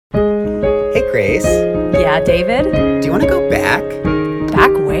Yeah, David? Do you want to go back? Back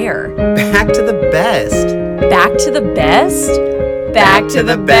where? Back to the best. Back to the best? Back to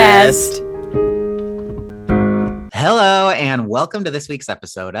the best. Hello, and welcome to this week's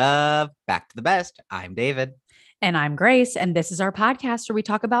episode of Back to the Best. I'm David. And I'm Grace, and this is our podcast where we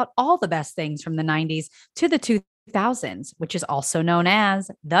talk about all the best things from the 90s to the 2000s, which is also known as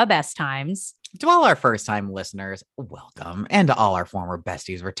the best times. To all our first-time listeners, welcome. And to all our former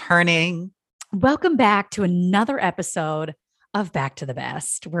besties returning, welcome back to another episode of Back to the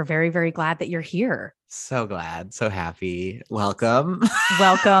Best. We're very, very glad that you're here. So glad, so happy. Welcome.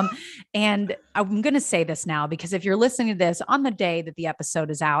 Welcome. And I'm going to say this now because if you're listening to this on the day that the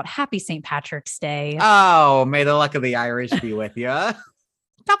episode is out, happy St. Patrick's Day. Oh, may the luck of the Irish be with you.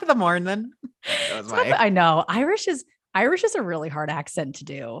 Top of the morning. I know. Irish is a really hard accent to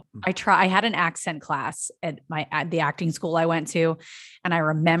do. I had an accent class at the acting school I went to. And I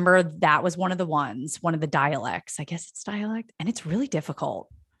remember that was one of the dialects. I guess it's dialect. And it's really difficult.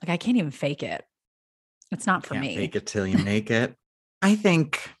 Like I can't even fake it. It's not for me. Fake it till you make it. I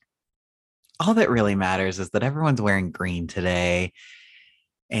think all that really matters is that everyone's wearing green today.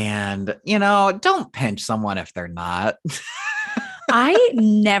 And, don't pinch someone if they're not. My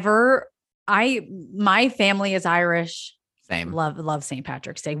family is Irish. Same. Love St.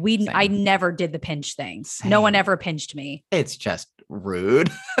 Patrick's Day. I never did the pinch thing. Same. No one ever pinched me. It's just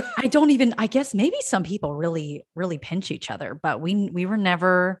rude. I guess maybe some people really, really pinch each other, but we were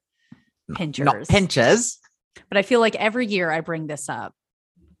never pinchers. No pinches. But I feel like every year I bring this up.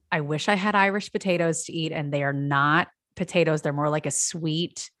 I wish I had Irish potatoes to eat, and they are not potatoes. They're more like a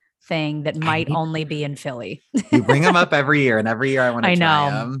sweet thing that might only be in Philly. You bring them up every year, and every year I want to try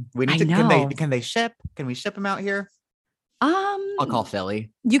them. We need to. Know. Can they ship? Can we ship them out here? I'll call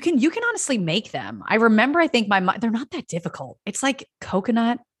Philly. You can honestly make them. I remember. I think they're not that difficult. It's like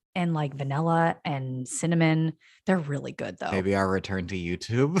coconut and like vanilla and cinnamon. They're really good though. Maybe our return to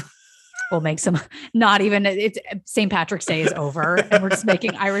YouTube. We'll make some. Not even. It's St. Patrick's Day is over, and we're just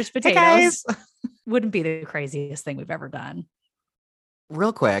making Irish potatoes. Hey guys. Wouldn't be the craziest thing we've ever done.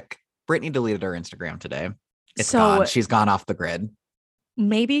 Real quick, Brittany deleted her Instagram today. It's gone. She's gone off the grid.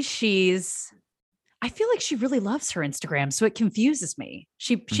 Maybe I feel like she really loves her Instagram, so it confuses me.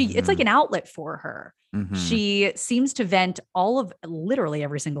 It's like an outlet for her. Mm-hmm. She seems to vent all of literally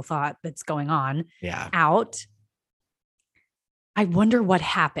every single thought that's going on out. I wonder what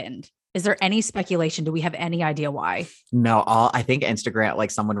happened. Is there any speculation? Do we have any idea why? No, I think Instagram,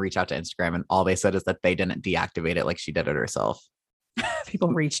 like someone reached out to Instagram and all they said is that they didn't deactivate it like she did it herself. People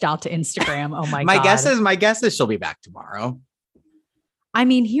reached out to Instagram. Oh my God. My guess is she'll be back tomorrow. I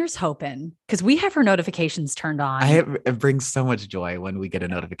mean, here's hoping because we have her notifications turned on. It brings so much joy when we get a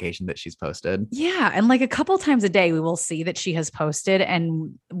notification that she's posted. Yeah. And like a couple times a day, we will see that she has posted,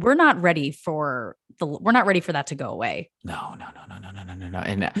 and we're not ready for that to go away. No.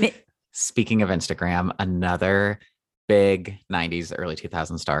 And speaking of Instagram, another big 90s, early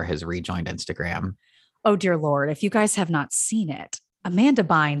 2000s star has rejoined Instagram. Oh, dear Lord. If you guys have not seen it, Amanda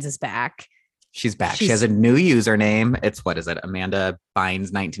Bynes is back. She's back. She has a new username. It's, what is it? Amanda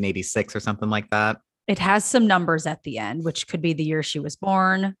Bynes 1986 or something like that. It has some numbers at the end, which could be the year she was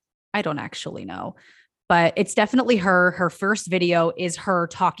born. I don't actually know, but it's definitely her. Her first video is her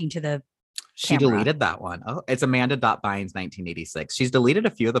talking to the She camera. Deleted that one. Oh, it's Amanda.Bynes 1986. She's deleted a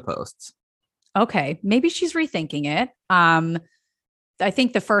few of the posts. Okay. Maybe she's rethinking it. I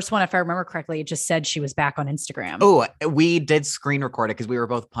think the first one, if I remember correctly, it just said she was back on Instagram. Oh, we did screen record it because we were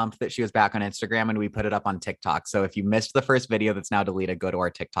both pumped that she was back on Instagram, and we put it up on TikTok. So if you missed the first video that's now deleted, go to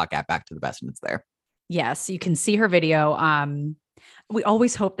our TikTok at Back to the Best and it's there. Yes, you can see her video. We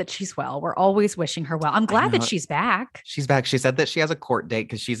always hope that she's well. We're always wishing her well. I'm glad that she's back. She's back. She said that she has a court date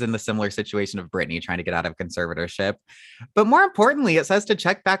because she's in the similar situation of Brittany trying to get out of conservatorship. But more importantly, it says to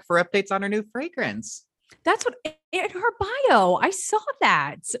check back for updates on her new fragrance. That's what in her bio. I saw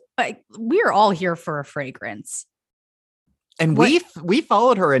that. We are all here for a fragrance. And we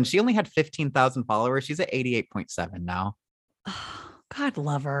followed her, and she only had 15,000 followers. She's at 88.7 now. Oh, God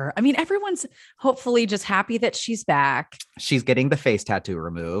love her. I mean, everyone's hopefully just happy that she's back. She's getting the face tattoo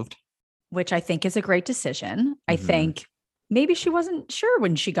removed, which I think is a great decision. I think maybe she wasn't sure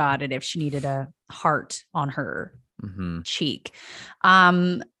when she got it if she needed a heart on her cheek.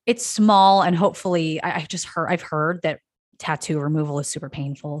 It's small, and hopefully I've heard that tattoo removal is super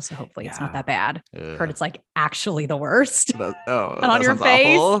painful. So hopefully it's not that bad. Heard it's like actually the worst. And on your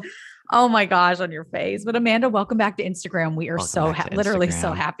face. Awful. Oh my gosh, on your face. But Amanda, welcome back to Instagram. We are literally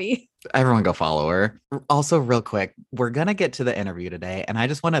so happy. Everyone go follow her. Also, real quick, we're going to get to the interview today. And I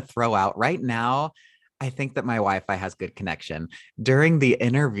just want to throw out right now, I think that my Wi-Fi has good connection. During the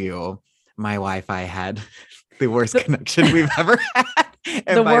interview, my Wi-Fi had the worst connection we've ever had.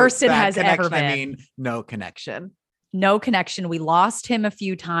 And the worst it has ever been. I mean, no connection. No connection. We lost him a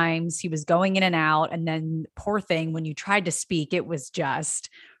few times. He was going in and out. And then poor thing, when you tried to speak, it was just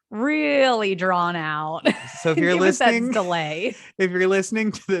really drawn out. So if you're listening, delay. If you're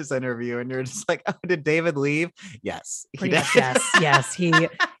listening to this interview and you're just like, oh, did David leave? Yes. Pretty much, yes. He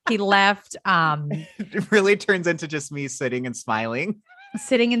left. It really turns into just me sitting and smiling.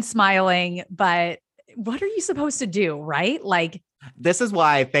 But what are you supposed to do? Right? Like, this is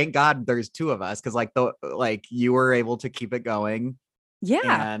why, thank God there's two of us. Cause like you were able to keep it going.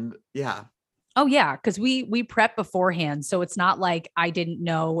 Yeah. And yeah. Oh yeah. Cause we prepped beforehand. So it's not like I didn't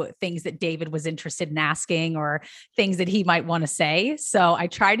know things that David was interested in asking or things that he might want to say. So I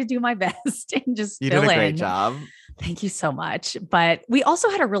tried to do my best and just you fill did a in. great job. Thank you so much. But we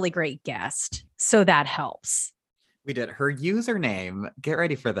also had a really great guest. So that helps. We did. Her username, get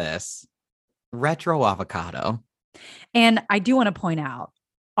ready for this, Retro Avocado. And I do want to point out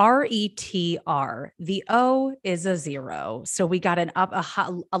RETR, the O is a 0. So we got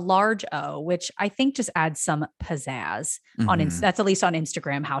a large O, which I think just adds some pizzazz that's at least on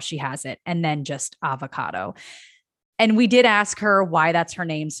Instagram, how she has it. And then just avocado. And we did ask her why that's her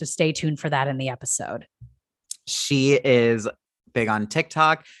name. So stay tuned for that in the episode. She is big on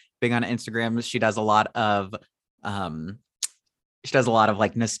TikTok, big on Instagram. She does a lot of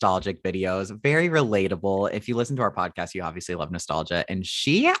like nostalgic videos, very relatable. If you listen to our podcast, you obviously love nostalgia. And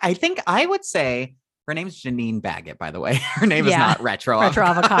I think I would say her name's Janine Baggett, by the way. Her name is not Retro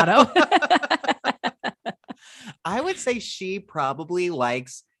Avocado. I would say she probably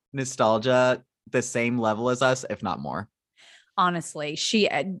likes nostalgia the same level as us, if not more. Honestly, she,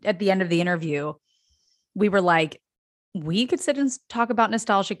 at the end of the interview, we were like, we could sit and talk about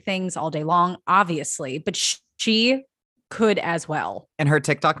nostalgic things all day long, obviously, but she could as well. And her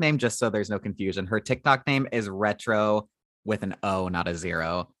TikTok name, just so there's no confusion, her TikTok name is retro with an O, not a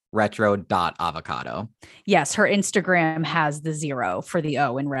 0, retro.avocado. Yes, her Instagram has the 0 for the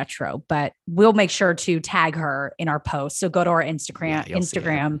O in retro, but we'll make sure to tag her in our post. So go to our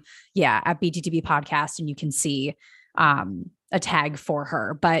Instagram, at BTTB podcast, and you can see a tag for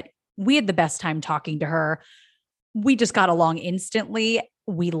her. But we had the best time talking to her. We just got along instantly.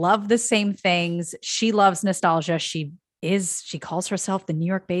 We love the same things. She loves nostalgia. She calls herself the New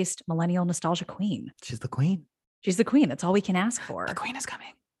York-based millennial nostalgia queen. She's the queen. That's all we can ask for. The queen is coming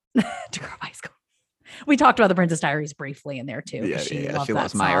to Grove High School. We talked about the Princess Diaries briefly in there too. Yeah, she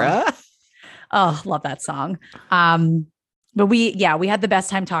loves Myra. Oh, love that song. But we had the best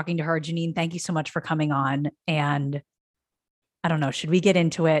time talking to her. Janine, thank you so much for coming on. And I don't know, should we get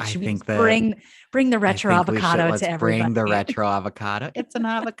into it? Should we bring the retro avocado to everybody? Bring the retro avocado. It's an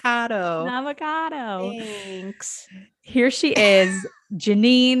avocado. An avocado. Thanks. Here she is,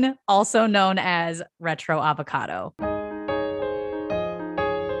 Janine, also known as Retro Avocado.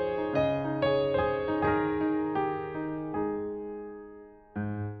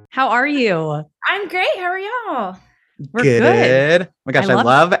 How are you? I'm great. How are y'all? We're good. Oh my gosh, I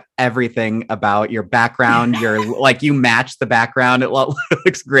love everything about your background. You're like, you match the background. It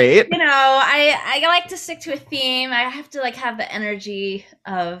looks great. You know, I like to stick to a theme. I have to have the energy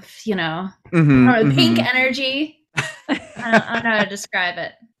of, pink energy. I don't know how to describe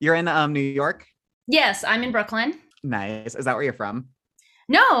it. You're in New York? Yes, I'm in Brooklyn. Nice. Is that where you're from?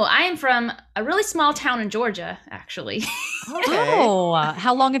 No, I am from a really small town in Georgia, actually. Okay. Oh,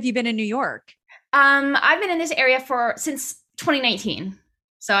 how long have you been in New York? I've been in this area since 2019.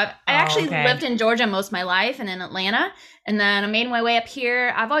 So I actually lived in Georgia most of my life and in Atlanta. And then I made my way up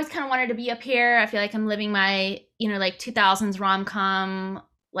here. I've always kind of wanted to be up here. I feel like I'm living my, 2000s rom-com,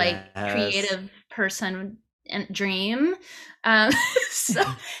 creative person and dream. So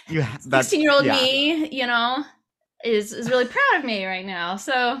 16-year-old me, is really proud of me right now.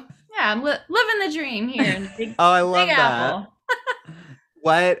 So yeah, I'm living the dream here in the big, I love Big that. Apple.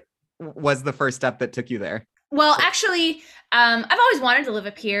 What was the first step that took you there? Well, actually, I've always wanted to live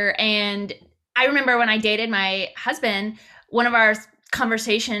up here. And I remember when I dated my husband, one of our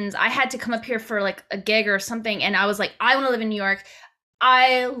conversations, I had to come up here for a gig or something. And I was like, I want to live in New York.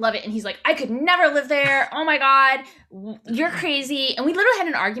 I love it. And he's like, I could never live there. Oh my God, you're crazy. And we literally had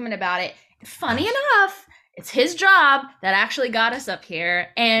an argument about it. Funny enough, it's his job that actually got us up here.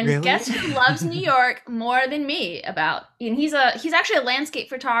 And Really? Guess who loves New York more than me and he's actually a landscape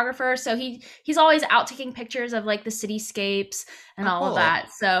photographer. So he's always out taking pictures of the cityscapes and all of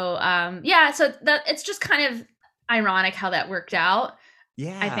that. So so that it's just kind of ironic how that worked out.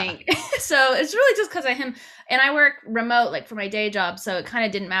 Yeah. I think. So it's really just because of him. And I work remote for my day job. So it kind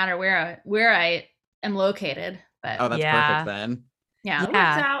of didn't matter where I am located. But Oh, that's perfect then. yeah, it works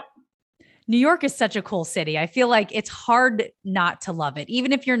out. New York is such a cool city. I feel like it's hard not to love it.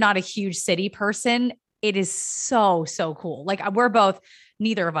 Even if you're not a huge city person, it is so, so cool. Like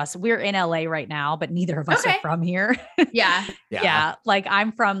neither of us, we're in LA right now, but neither of us are from here. Yeah. Yeah. Like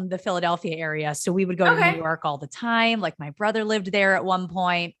I'm from the Philadelphia area. So we would go to New York all the time. Like my brother lived there at one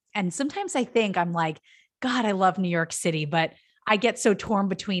point. And sometimes I think I'm like, God, I love New York City, but I get so torn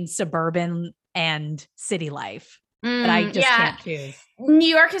between suburban and city life that I just can't choose. New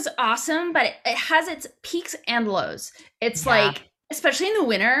York is awesome, but it has its peaks and lows. It's like, especially in the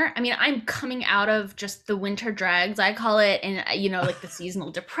winter. I mean, I'm coming out of just the winter dregs, I call it, and like the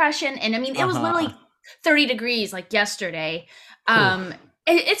seasonal depression. And I mean, it was literally 30 degrees like yesterday.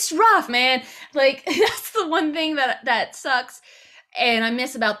 It's rough, man. Like that's the one thing that sucks. And I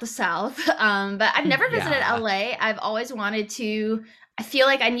miss about the South. But I've never visited LA. I've always wanted to. I feel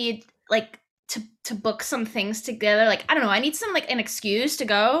like I need like to book some things together. Like, I don't know. I need some like an excuse to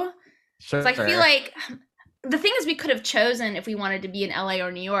go. Sure. So I feel like the thing is we could have chosen if we wanted to be in LA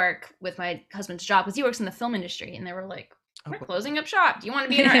or New York with my husband's job, because he works in the film industry, and they were like, we're closing up shop. Do you want to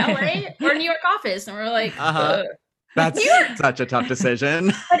be in our LA or New York office? And we're like, that's such a tough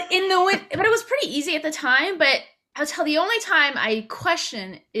decision. But but it was pretty easy at the time. But I'll tell you, the only time I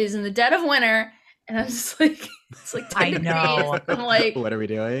question is in the dead of winter. And I'm just like, it's like 10 degrees. I'm like, what are we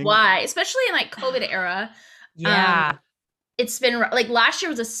doing? Why? Especially in like COVID era. Yeah. It's been like last year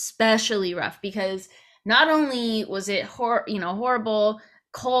was especially rough because not only was it horrible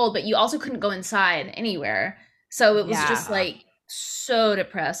cold, but you also couldn't go inside anywhere. So it was just like so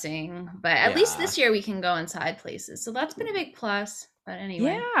depressing. But at least this year we can go inside places. So that's been a big plus. But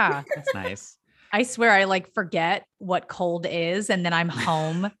anyway. Yeah. That's nice. I swear I like forget what cold is, and then I'm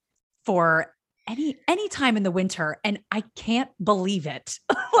home for any time in the winter, and I can't believe it.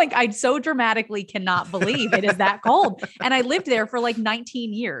 Like I so dramatically cannot believe it is that cold. And I lived there for like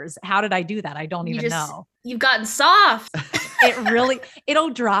 19 years. How did I do that? I don't even know. You've gotten soft. It'll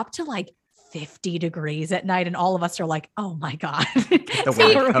drop to like 50 degrees at night, and all of us are like, oh my God. How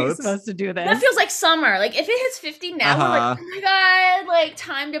are we supposed to do this? That feels like summer. Like if it hits 50 now, we're like, oh my God, like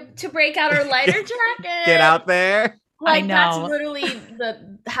time to break out our lighter jacket. Get out there. Like that's literally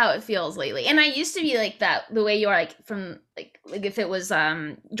how it feels lately. And I used to be like that, the way you are, like from like if it was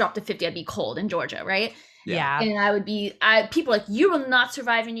dropped to 50, I'd be cold in Georgia, right? Yeah. And I would be people are like, you will not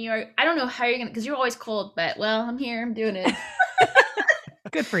survive in New York. I don't know how you're gonna, because you're always cold, but well, I'm here, I'm doing it.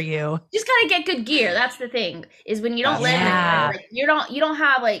 Good for you. Just gotta get good gear. That's the thing, is when you don't live there, like you don't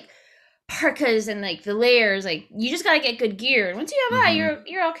have like parkas and like the layers, like you just gotta get good gear. And once you have that,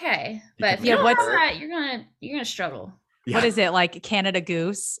 you're okay. But if you don't have that, you're gonna struggle. Yeah. What is it, like Canada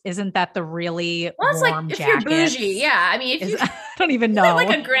Goose? Isn't that the really warm like if jacket? You're bougie, yeah. I mean, if you I don't even know, like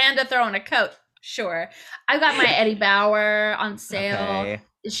 $1,000 to throw on a coat, sure. I've got my Eddie Bauer on sale. Okay.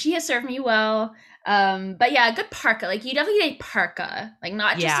 She has served me well. But yeah, a good parka. Like you definitely need a parka, like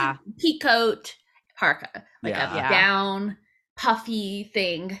not just a peacoat parka, like a down puffy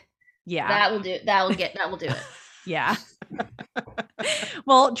thing. Yeah, that will do. That will do it. Yeah.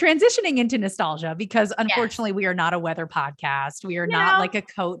 Well, transitioning into nostalgia, because unfortunately we are not a weather podcast. We are not like a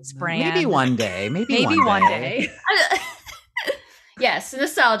coats brand. Maybe one day. Maybe one day. Yes,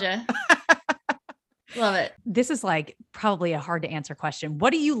 nostalgia. Love it. This is like probably a hard to answer question.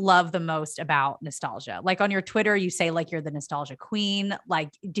 What do you love the most about nostalgia? Like on your Twitter, you say like you're the nostalgia queen. Like,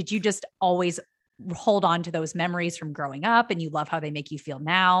 did you just always hold on to those memories from growing up and you love how they make you feel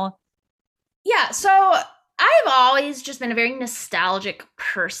now? Yeah. So I've always just been a very nostalgic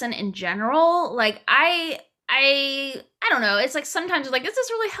person in general. Like I don't know. It's like sometimes like, is this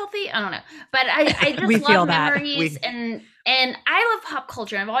really healthy? I don't know. But I just love memories and I love pop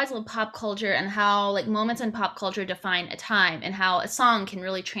culture. I've always loved pop culture and how like moments in pop culture define a time and how a song can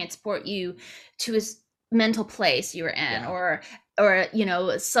really transport you to a mental place you were in, or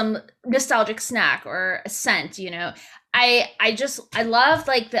some nostalgic snack or a scent. I love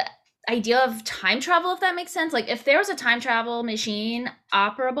like the idea of time travel, if that makes sense. Like if there was a time travel machine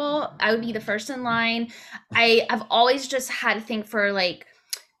operable, I would be the first in line. I've always just had a thing for like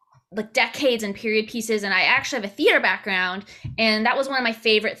decades and period pieces, and I actually have a theater background, and that was one of my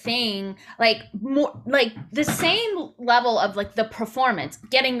favorite thing. Like more like the same level of like the performance,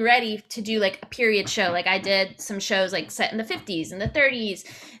 getting ready to do like a period show. Like I did some shows like set in the 50s and the 30s,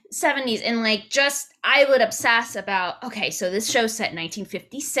 70s, and like just I would obsess about, okay, so this show's set in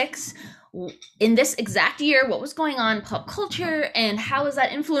 1956. In this exact year, what was going on in pop culture and how is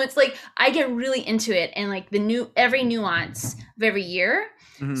that influenced? Like I get really into it and like every nuance of every year.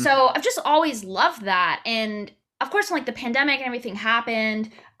 Mm-hmm. So I've just always loved that. And of course, when like the pandemic and everything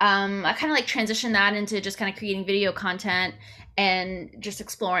happened, I kind of like transitioned that into just kind of creating video content. and just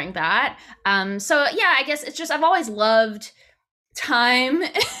exploring that. So yeah, I guess it's just, I've always loved time.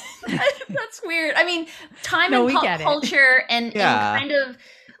 That's weird. I mean, time and pop culture and kind of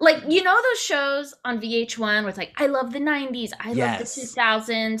like, you know, those shows on VH1 where it's like, I love the 90s, I love the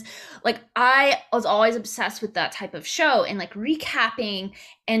 2000s. Like, I was always obsessed with that type of show and like recapping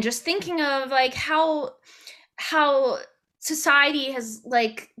and just thinking of like how society has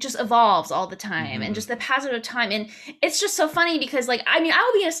like just evolves all the time and just the passage of time. And it's just so funny because like, I mean, I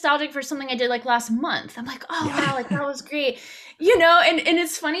will be nostalgic for something I did like last month. I'm like, oh wow, like that was great. You know, and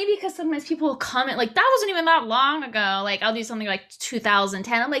it's funny because sometimes people will comment like, that wasn't even that long ago. Like I'll do something like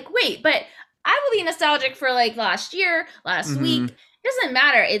 2010. I'm like, wait, but I will be nostalgic for like last year, last week. It doesn't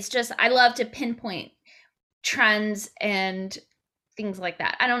matter. It's just, I love to pinpoint trends and things like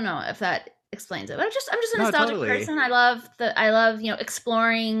that. I don't know if that explains it, but I'm just a nostalgic person. I love, you know,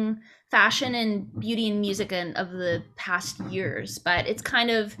 exploring fashion and beauty and music of the past years, but it's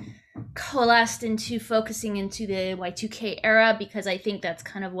kind of coalesced into focusing into the Y2K era because I think that's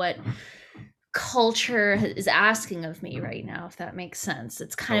kind of what culture is asking of me right now, if that makes sense.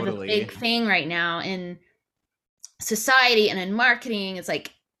 It's kind of a big thing right now in society and in marketing. It's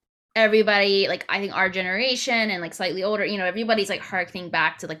like everybody, like I think our generation and like slightly older, you know, everybody's like harkening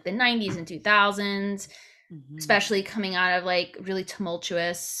back to like the 90s and 2000s, especially coming out of like really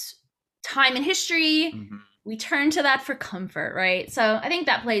tumultuous time in history. We turn to that for comfort, right? So I think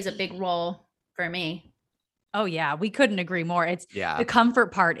that plays a big role for me. Oh yeah, we couldn't agree more. It's the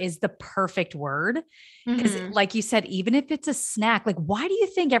comfort part is the perfect word. Because like you said, even if it's a snack, like why do you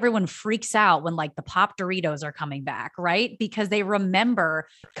think everyone freaks out when like the Pop Doritos are coming back, right? Because they remember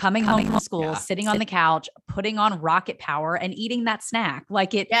coming home from school, sitting on the couch, putting on Rocket Power and eating that snack.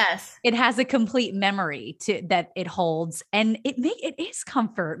 Like it has a complete memory to that it holds. And it is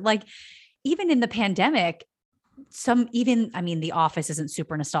comfort. Like even in the pandemic, The Office isn't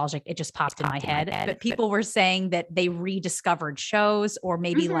super nostalgic. It just popped in my head. But people were saying that they rediscovered shows or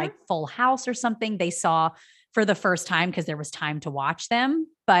maybe like Full House or something they saw for the first time because there was time to watch them.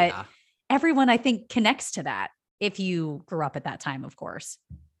 But everyone, I think, connects to that if you grew up at that time, of course.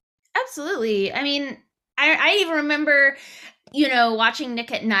 Absolutely. I mean, I even remember, you know, watching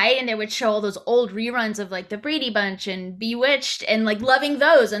Nick at Night and they would show all those old reruns of like the Brady Bunch and Bewitched and like loving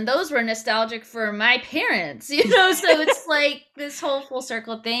those. And those were nostalgic for my parents, you know? So it's like this whole full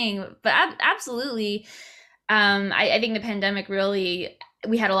circle thing, but absolutely. I think the pandemic really,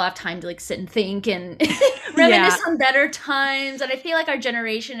 we had a lot of time to like sit and think and reminisce on better times. And I feel like our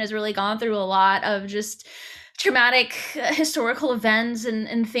generation has really gone through a lot of just traumatic historical events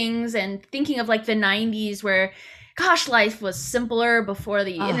and things, and thinking of like the 90s where gosh, life was simpler before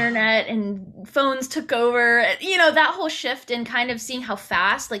the internet and phones took over, you know, that whole shift and kind of seeing how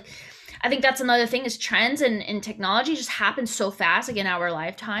fast, like, I think that's another thing is trends and technology just happen so fast, like in our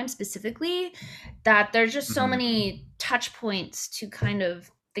lifetime specifically, that there's just so many touch points to kind of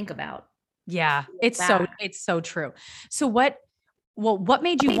think about. Yeah, it's so true. So what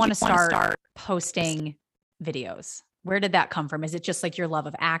made you want to start posting videos? Where did that come from? Is it just like your love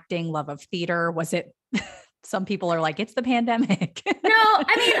of acting, love of theater? Was it some people are like, it's the pandemic? No,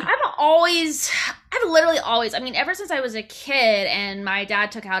 I mean, I've literally always, I mean, ever since I was a kid and my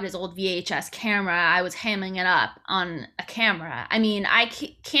dad took out his old VHS camera, I was hamming it up on a camera. I mean, I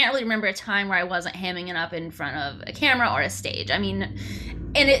can't really remember a time where I wasn't hamming it up in front of a camera or a stage. I mean,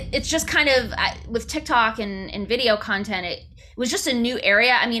 and it's just kind of, with TikTok and video content, it was just a new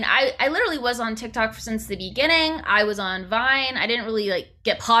area. I mean, I literally was on TikTok since the beginning. I was on Vine. I didn't really like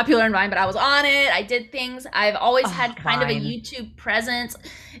get popular on Vine, but I was on it. I did things. I've always had kind of a YouTube presence.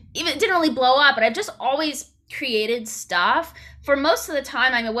 Even didn't really blow up, but I've just always created stuff. For most of the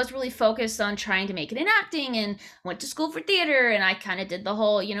time, I was really focused on trying to make it in acting and went to school for theater. And I kind of did the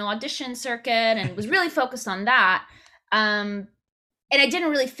whole, you know, audition circuit and was really focused on that. And I didn't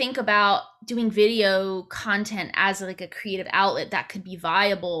really think about doing video content as like a creative outlet that could be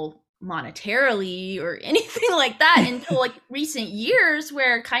viable monetarily or anything like that until like recent years,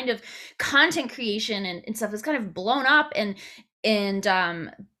 where kind of content creation and stuff has kind of blown up, and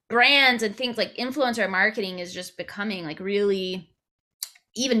brands and things like influencer marketing is just becoming like really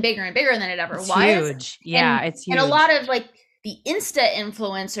even bigger and bigger than it ever was. Huge. Yeah, it's huge. And a lot of like the Insta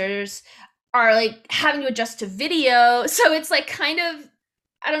influencers are like having to adjust to video. So it's like kind of,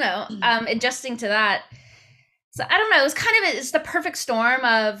 I don't know, adjusting to that. So I don't know, it's the perfect storm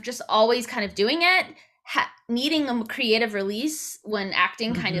of just always kind of doing it, needing a creative release when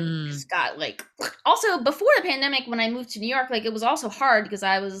acting kind of just got like, also before the pandemic, when I moved to New York, like it was also hard because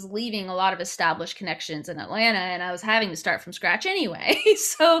I was leaving a lot of established connections in Atlanta and I was having to start from scratch anyway.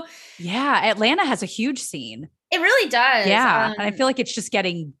 So yeah, Atlanta has a huge scene. It really does. Yeah. And I feel like it's just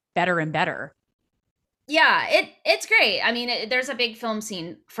getting better and better. Yeah, it's great. I mean, there's a big film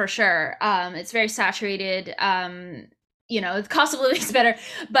scene for sure. It's very saturated. The cost of living is better,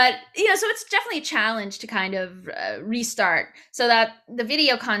 but so it's definitely a challenge to kind of restart. So that the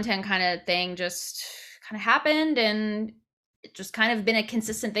video content kind of thing just kind of happened, and it just kind of been a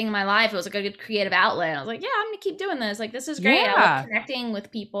consistent thing in my life. It was like a good creative outlet. I was like, yeah, I'm gonna keep doing this. Like, this is great. Yeah. I love connecting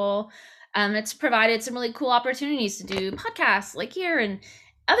with people. It's provided some really cool opportunities to do podcasts like here and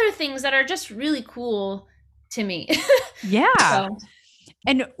other things that are just really cool to me. Yeah. So.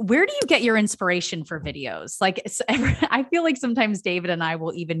 And where do you get your inspiration for videos? Like, I feel like sometimes David and I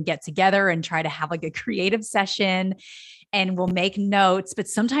will even get together and try to have like a creative session, and we'll make notes, but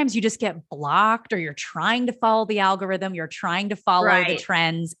sometimes you just get blocked, or you're trying to follow the algorithm, you're trying to follow the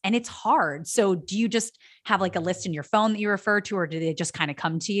trends, and it's hard. So do you just have like a list in your phone that you refer to, or do they just kind of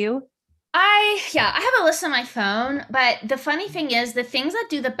come to you? I have a list on my phone, but the funny thing is the things that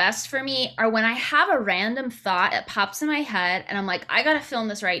do the best for me are when I have a random thought that pops in my head and I'm like, I got to film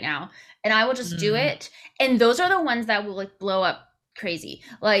this right now. And I will just do it. And those are the ones that will like blow up crazy.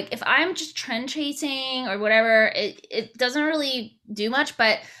 Like if I'm just trend chasing or whatever, it doesn't really do much,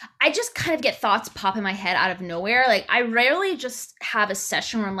 but I just kind of get thoughts pop in my head out of nowhere. Like I rarely just have a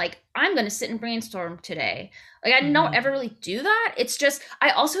session where I'm like, I'm going to sit and brainstorm today. Like I don't ever really do that. It's just,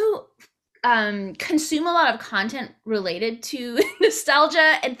 I also consume a lot of content related to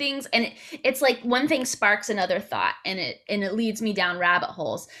nostalgia and things, and it's like one thing sparks another thought, and it leads me down rabbit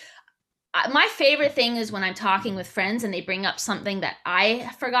holes. My favorite thing is when I'm talking with friends and they bring up something that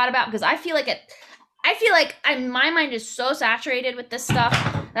I forgot about, because I feel like my mind is so saturated with this stuff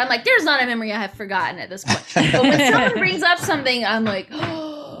that I'm like, there's not a memory I have forgotten at this point. But when someone brings up something, I'm like,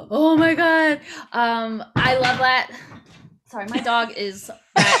 oh my God. I love that. Sorry, my dog is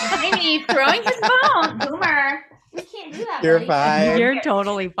behind me throwing his bone. Boomer, we can't do that. You're buddy. fine. You're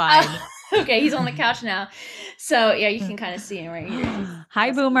totally fine. Okay, he's on the couch now. So yeah, you can kind of see him right here.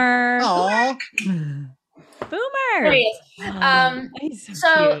 Hi, Boomer. Aww. Boomer. There he is.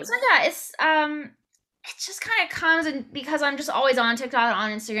 So yeah, it's it just kind of comes, and because I'm just always on TikTok,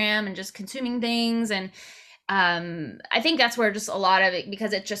 on Instagram, and just consuming things, and I think that's where just a lot of it,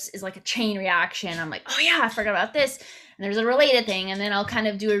 because it just is like a chain reaction. I'm like, oh yeah, I forgot about this. And there's a related thing, and then I'll kind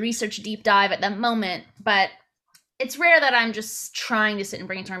of do a research deep dive at that moment. But it's rare that I'm just trying to sit and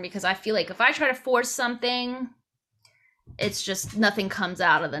brainstorm, because I feel like if I try to force something, it's just nothing comes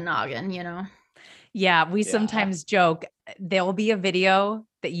out of the noggin, Yeah, we sometimes joke there'll be a video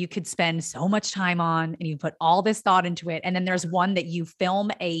that you could spend so much time on and you put all this thought into it. And then there's one that you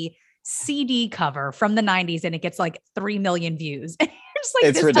film a CD cover from the 90s and it gets like 3 million views. Just like,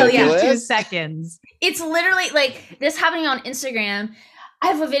 it's ridiculous. 2 seconds. It's literally like this happening on Instagram. I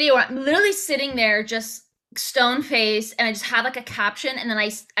have a video where I'm literally sitting there just stone faced, and I just had like a caption, and then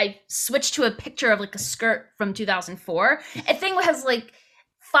I switched to a picture of like a skirt from 2004. A thing has like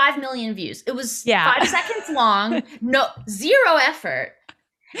 5 million views. It was 5 seconds long, zero effort.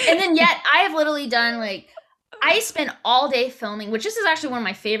 And then yet I have literally done like, I spent all day filming, which this is actually one of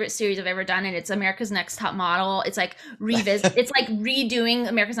my favorite series I've ever done. And it's America's Next Top Model. It's like it's like redoing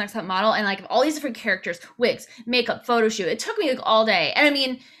America's Next Top Model, and like all these different characters, wigs, makeup, photo shoot. It took me like all day. And I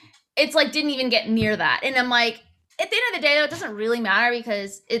mean, it's like, didn't even get near that. And I'm like, at the end of the day, though, it doesn't really matter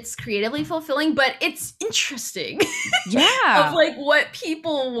because it's creatively fulfilling, but it's interesting. Yeah. Of like what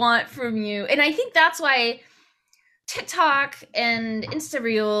people want from you. And I think that's why TikTok and Insta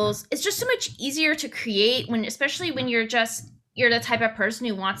Reels, it's just so much easier to create especially when you're the type of person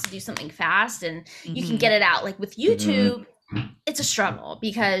who wants to do something fast and you can get it out. Like with YouTube, it's a struggle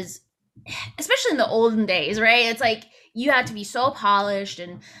because especially in the olden days, right? It's like you had to be so polished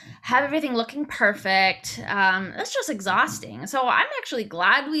and have everything looking perfect. That's just exhausting. So I'm actually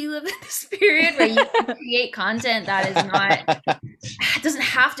glad we live in this period where you can create content that is not, it doesn't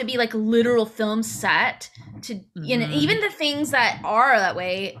have to be like literal film set to, even the things that are that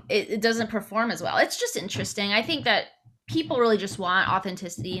way, it doesn't perform as well. It's just interesting. I think that people really just want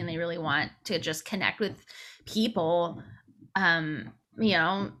authenticity and they really want to just connect with people, and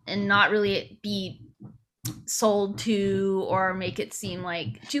not really be sold to or make it seem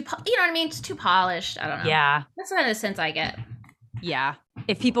like too, it's too polished. I don't know. Yeah. That's kind of the sense I get. Yeah.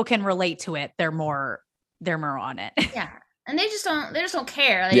 If people can relate to it, they're more on it. Yeah. And they just don't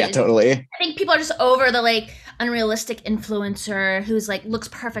care. Yeah, totally. I think people are just over the like unrealistic influencer who's like looks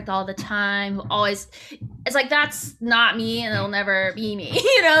perfect all the time, who always, it's like, that's not me and it'll never be me,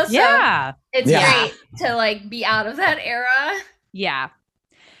 So yeah. It's great to like be out of that era. Yeah.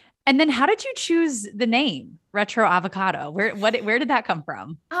 And then how did you choose the name? retro avocado? Where did that come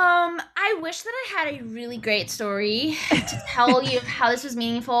from? I wish that I had a really great story to tell you how this was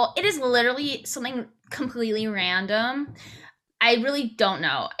meaningful. It is literally something completely random. I really don't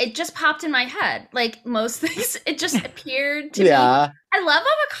know. It just popped in my head. Like most things, it just appeared to me. I love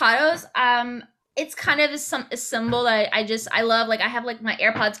avocados. It's kind of a symbol that I love. Like I have like my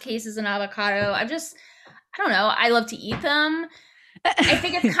AirPods case is an avocado. I don't know. I love to eat them. I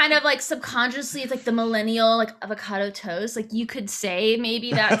think it's kind of like subconsciously, it's like the millennial, like avocado toast. Like you could say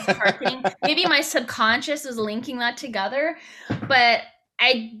maybe that's targeting. Maybe my subconscious is linking that together. But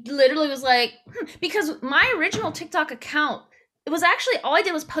I literally was like, because my original TikTok account, it was actually, all I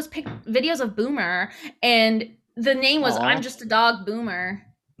did was post videos of Boomer. And the name was I'm Just a Dog Boomer.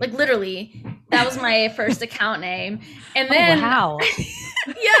 Like literally, that was my first account name. And then, wow.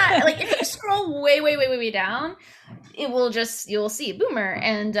 Yeah, like if you scroll way down, you'll see Boomer,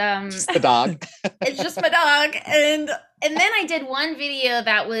 and just the dog. It's just my dog, and then I did one video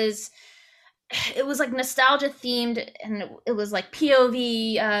that was like nostalgia themed, and it was like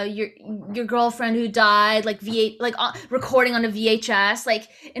POV, your girlfriend who died, like recording on a VHS, like,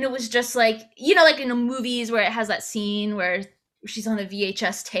 and it was just like, you know, like in the movies where it has that scene where she's on a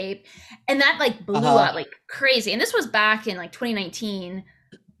VHS tape, and that like blew up like crazy. And this was back in like 2019.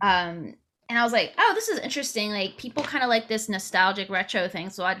 And I was like, oh, this is interesting. Like people kind of like this nostalgic retro thing.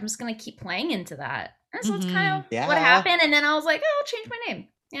 So I'm just going to keep playing into that. And so it's kind of what happened. And then I was like, oh, I'll change my name.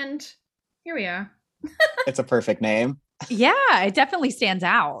 And here we are. It's a perfect name. Yeah, it definitely stands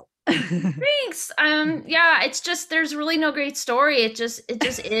out. Thanks. Yeah, it's just, there's really no great story. It just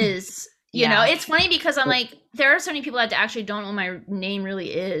is. You know, it's funny because I'm like, there are so many people that actually don't know what my name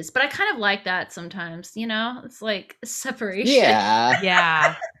really is, but I kind of like that sometimes, you know, it's like a separation.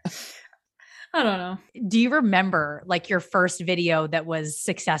 Yeah. I don't know. Do you remember like your first video that was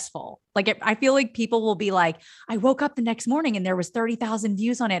successful? Like I feel like people will be like, I woke up the next morning and there was 30,000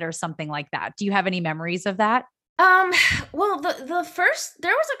 views on it or something like that. Do you have any memories of that? Well, the first,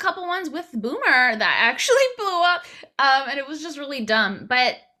 there was a couple ones with Boomer that actually blew up. And it was just really dumb.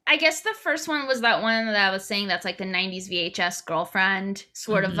 But I guess the first one was that one that I was saying that's like the 90s VHS girlfriend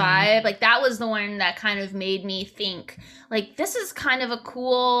sort of vibe. Like that was the one that kind of made me think like, this is kind of a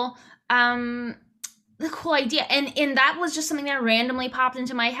cool idea. And that was just something that randomly popped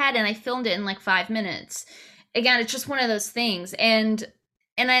into my head, and I filmed it in like 5 minutes. Again, it's just one of those things. And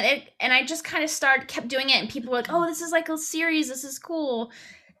I just kind of kept doing it, and people were like, oh, this is like a series, this is cool.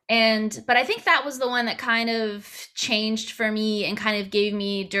 But I think that was the one that kind of changed for me and kind of gave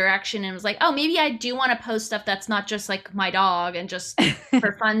me direction, and was like, oh, maybe I do want to post stuff that's not just like my dog and just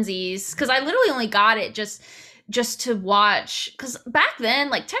for funsies. Cause I literally only got it just to watch, because back then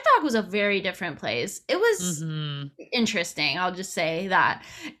like TikTok was a very different place. It was interesting, I'll just say that.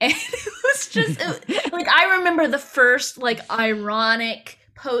 And it was just like, I remember the first like ironic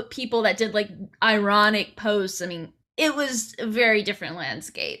people that did like ironic posts. I mean, it was a very different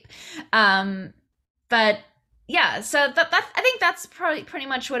landscape. But yeah, so that I think that's probably pretty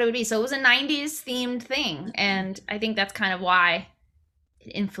much what it would be. So it was a 90s themed thing, and I think that's kind of why it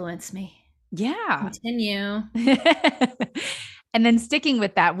influenced me. Yeah. Continue. And then sticking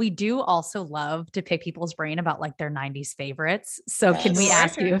with that, we do also love to pick people's brain about like their 90s favorites. So can we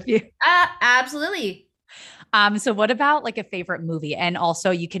ask you a few? Absolutely. So what about like a favorite movie? And also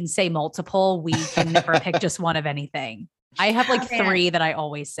you can say multiple. We can never pick just one of anything. I have like 3 that I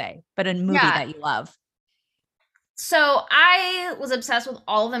always say, but a movie that you love. So I was obsessed with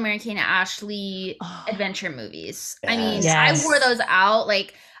all of the Mary Kate and Ashley adventure movies. Yes. I mean, I wore those out,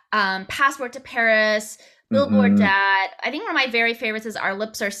 like Passport to Paris, Billboard Dad. I think one of my very favorites is Our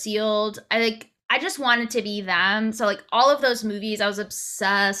Lips Are Sealed. I just wanted to be them. So like all of those movies I was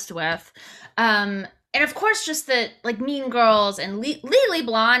obsessed with. And of course, just the like Mean Girls and Legally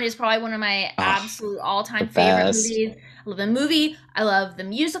Blonde is probably one of my absolute all-time favorite movies. I love the movie. I love the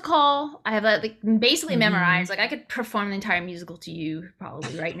musical. I have that like basically memorized. Like I could perform the entire musical to you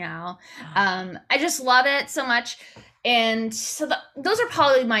probably right now. I just love it so much. And so those are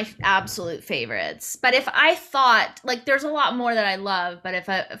probably my absolute favorites. But if I thought, like, there's a lot more that I love, but if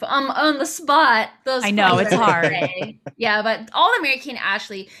I'm on the spot, those I know it's hard. Yeah, but all the Mary Kate and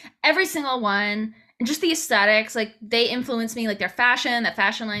Ashley, every single one, and just the aesthetics, like they influenced me, like their fashion, that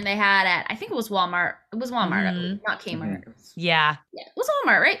fashion line they had at, I think it was Walmart. It was Walmart, not Kmart. Yeah, it was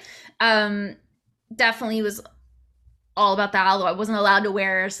Walmart, right? Definitely was all about that, although I wasn't allowed to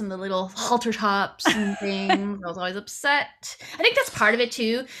wear some of the little halter tops and things. I was always upset. I think that's part of it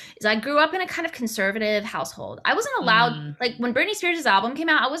too, is I grew up in a kind of conservative household. I wasn't allowed, like when Britney Spears' album came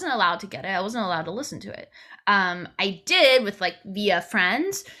out, I wasn't allowed to get it. I wasn't allowed to listen to it. I did with like via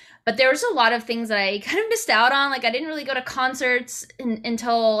friends, but there was a lot of things that I kind of missed out on. Like I didn't really go to concerts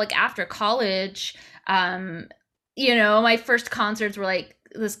until like after college. You know, my first concerts were like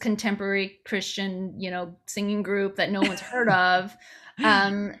this contemporary Christian, you know, singing group that no one's heard of.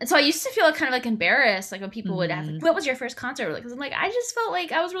 And so I used to feel kind of like embarrassed, like when people would ask, like, what was your first concert? Like, 'cause I'm like, I just felt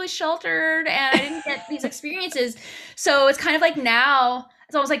like I was really sheltered and I didn't get these experiences. So it's kind of like now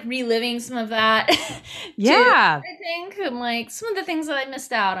it's almost like reliving some of that. Yeah. I think I'm like some of the things that I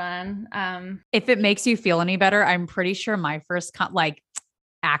missed out on. If it makes you feel any better, I'm pretty sure my first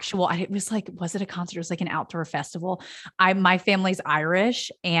it was like, was it a concert? It was like an outdoor festival. My family's Irish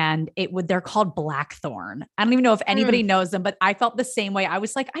and they're called Blackthorn. I don't even know if anybody knows them, but I felt the same way. I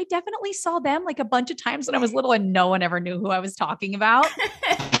was like, I definitely saw them like a bunch of times when I was little and no one ever knew who I was talking about.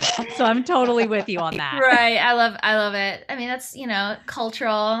 So I'm totally with you on that. Right. I love it. I mean, that's, you know,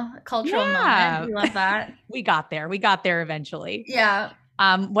 cultural moment. We love that. We got there eventually. Yeah.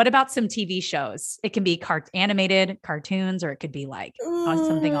 What about some TV shows? It can be animated cartoons, or it could be like on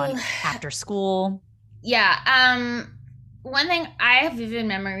something on after school. Yeah. One thing, I have vivid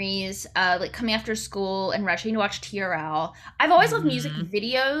memories of like coming after school and rushing to watch TRL. I've always loved music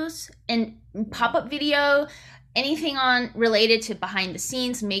videos and pop-up video, anything related to behind the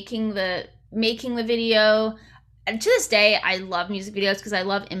scenes, making the video. And to this day, I love music videos because I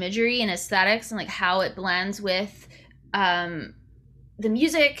love imagery and aesthetics and like how it blends with the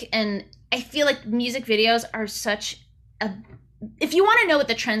music. And I feel like music videos are if you want to know what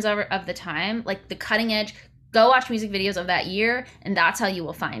the trends are of the time, like the cutting edge, go watch music videos of that year and that's how you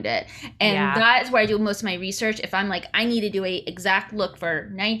will find it. And that is where I do most of my research. If I'm like, I need to do a exact look for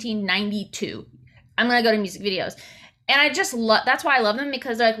 1992, I'm going to go to music videos. And I just that's why I love them,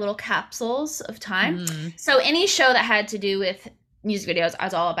 because they're like little capsules of time. So any show that had to do with music videos, I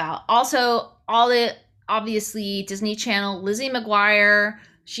was all about. Also, obviously Disney Channel, Lizzie McGuire,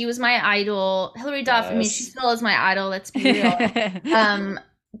 she was my idol. Hilary Duff, I mean, she still is my idol. Let's be real.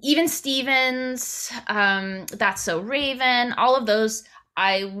 Even Stevens, That's So Raven, all of those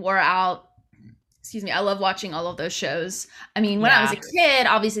I wore out. Excuse me. I love watching all of those shows. I mean, when I was a kid,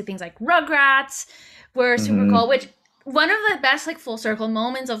 obviously things like Rugrats were super cool, which one of the best like full circle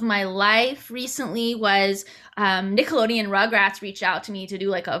moments of my life recently was Nickelodeon Rugrats reached out to me to do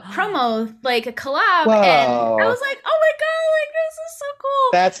like a promo, like a collab. Whoa. And I was like, oh my God, like this is so cool.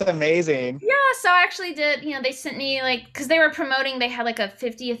 That's amazing. Yeah, so I actually did, you know, they sent me like, because they were promoting, they had like a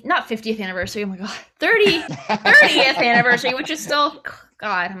 50th anniversary, oh my God, 30th anniversary, which is still,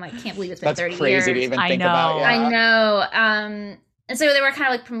 God, I'm like, can't believe it's been 30 years. That's crazy to even think about. Yeah. I know. And so they were kind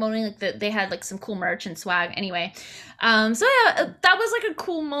of like promoting like they had like some cool merch and swag anyway. So yeah, that was like a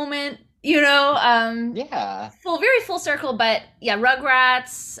cool moment, you know. Very full circle, but yeah,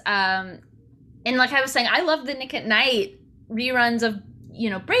 Rugrats. And like I was saying, I love the Nick at Night reruns of, you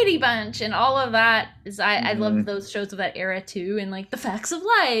know, Brady Bunch and all of that. I love those shows of that era too, and like The Facts of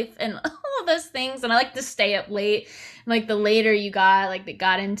Life and all of those things. And I like to stay up late. And, like the later you got, like they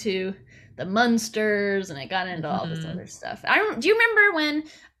got into the Munsters and I got into all this other stuff. Do you remember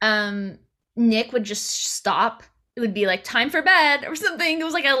when Nick would just stop? It would be like time for bed or something. It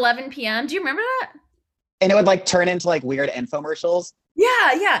was like 11 p.m. Do you remember that? And it would like turn into like weird infomercials.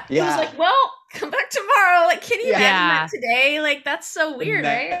 Yeah. It was like, well, come back tomorrow. Like, can you imagine that today? Like, that's so weird,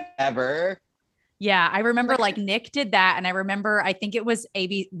 right? Never. Yeah, I remember like Nick did that. And I remember, I think it was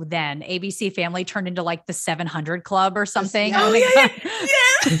ABC Family turned into like the 700 Club or something. Oh, yeah.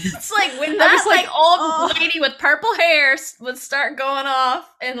 It's like when that like old lady with purple hair would start going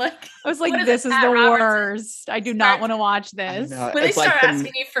off and like. I was like, this is the worst. I do not want to watch this. When they start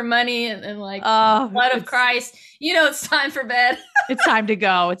asking you for money and like, blood of Christ, you know, it's time for bed. It's time to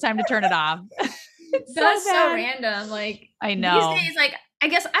go. It's time to turn it off. That's so random. Like, I know. These days, like, I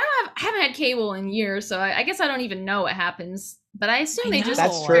guess I haven't had cable in years, so I guess I don't even know what happens. But I assume they just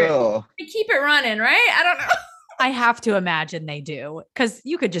that's true. They keep it running, right? I don't know. I have to imagine they do, because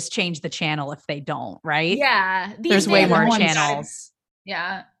you could just change the channel if they don't, right? Yeah, there's way more channels.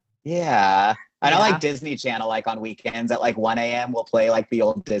 Yeah. I know, like Disney Channel, like on weekends at like 1 a.m. will play like the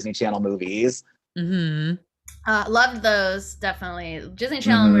old Disney Channel movies. Loved those, definitely. Disney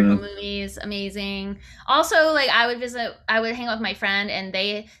Channel original movies, amazing. Also, like I would hang out with my friend and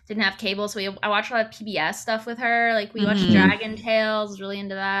they didn't have cable, so I watched a lot of PBS stuff with her. Like we watched Dragon Tales, was really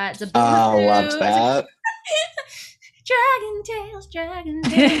into that. Loved that. Dragon Tales.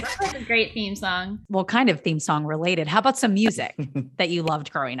 That's a great theme song. Well, kind of theme song related. How about some music that you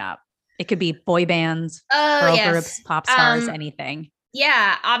loved growing up? It could be boy bands, girl groups, pop stars, anything.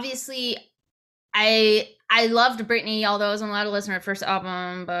 Yeah, obviously I loved Britney, although I wasn't allowed to listen to her first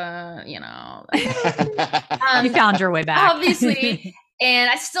album, but you know. You found your way back. Obviously.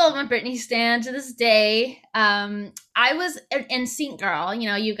 And I still am a Britney stan to this day. I was an NSYNC girl. You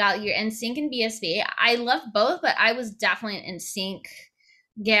know, you got your NSYNC and BSB. I love both, but I was definitely an NSYNC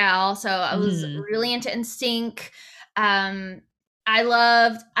gal. So I was really into NSYNC. I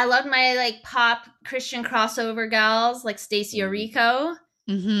loved my like pop Christian crossover gals like Stacey Orico.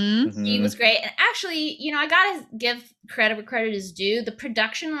 She was great. And actually, you know, I gotta give credit where credit is due. The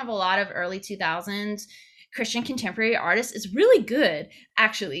production of a lot of early 2000s Christian contemporary artists is really good,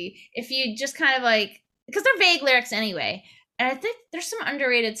 actually. If you just kind of like, because they're vague lyrics anyway. And I think there's some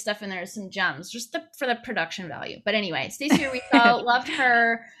underrated stuff in there, some gems, just for the production value. But anyway, Stacey Orico, loved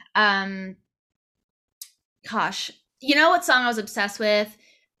her. Gosh, you know what song I was obsessed with?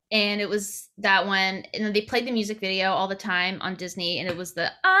 And it was that one, and they played the music video all the time on Disney, and it was the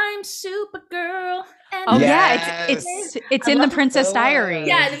 "I'm Supergirl." And yeah, it's in the Princess Diaries.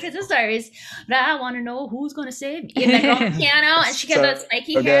 Yeah, the Princess Diaries. But I want to know who's going to save me. And the girl on the piano, and she got that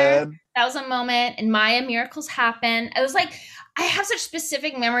spiky hair. That was a moment. And Maya, miracles happen. I was like, I have such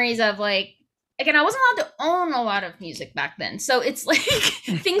specific memories of like. Again, I wasn't allowed to own a lot of music back then. So it's like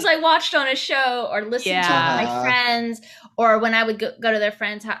things I watched on a show or listened to with my friends, or when I would go to their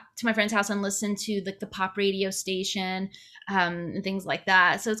friends to my friend's house and listen to like the pop radio station and things like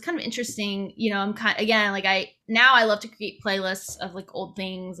that. So it's kind of interesting. You know, I'm kind of, again, like I love to create playlists of like old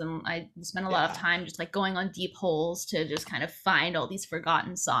things, and I spend a lot of time just like going on deep holes to just kind of find all these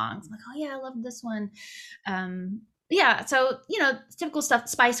forgotten songs. I'm like, oh yeah, I love this one. Yeah, so, you know, typical stuff,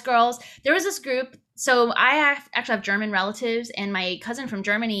 Spice Girls. There was this group. So I actually have German relatives, and my cousin from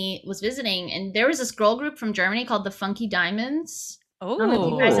Germany was visiting, and there was this girl group from Germany called the Funky Diamonds. Oh, I don't know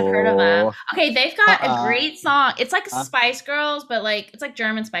if you guys have heard of them. Okay, they've got a great song. It's like Spice Girls, but like it's like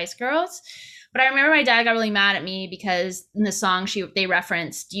German Spice Girls. But I remember my dad got really mad at me because in the song they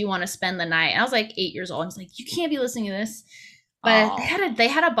referenced, "Do you want to spend the night?" And I was like 8 years old. I was like, you can't be listening to this. But they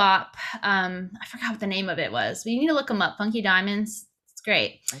had a bop. I forgot what the name of it was. But you need to look them up. Funky Diamonds. It's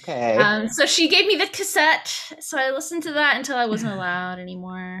great. Okay. So she gave me the cassette. So I listened to that until I wasn't allowed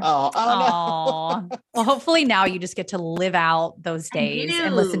anymore. No. Well, hopefully now you just get to live out those days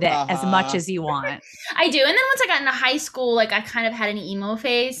and listen to it as much as you want. I do. And then once I got into high school, like I kind of had an emo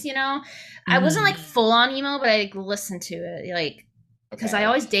phase, you know. I wasn't like full on emo, but I like, listened to it. Like, because I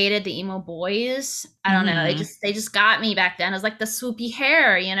always dated the emo boys. I don't know. They just got me back then. It was like the swoopy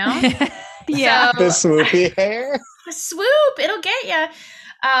hair, you know? Yeah. The swoopy hair. The swoop, it'll get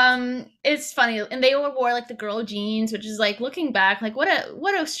you. It's funny. And they all wore like the girl jeans, which is like looking back, like what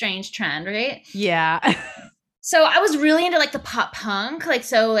a strange trend, right? Yeah. So I was really into like the pop punk. Like,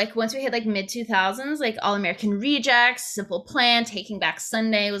 so like once we hit like mid 2000s, like All American Rejects, Simple Plan, Taking Back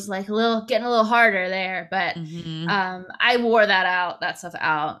Sunday was like getting a little harder there. But I wore that stuff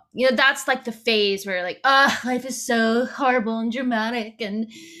out. You know, that's like the phase where like, life is so horrible and dramatic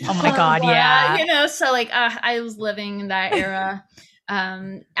and oh my God, yeah. You know, so like I was living in that era.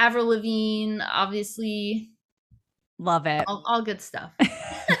 Avril Lavigne, obviously. Love it. All good stuff.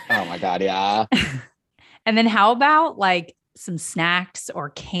 Oh my God, yeah. And then how about like some snacks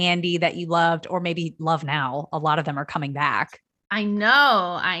or candy that you loved or maybe love now? A lot of them are coming back. I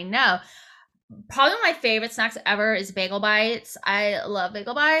know. Probably one of my favorite snacks ever is Bagel Bites. I love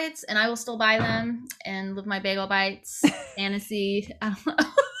Bagel Bites, and I will still buy them and live my Bagel Bites fantasy. I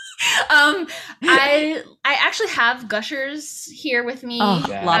don't know. I actually have Gushers here with me. Oh,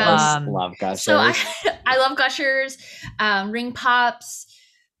 love Gushers. So I love Gushers, Ring Pops,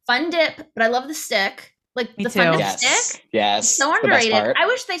 Fun Dip, but I love the stick. Like me the too. Fun Dip stick. Yes. So underrated. I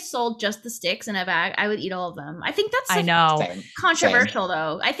wish they sold just the sticks in a bag. I would eat all of them. I think that's controversial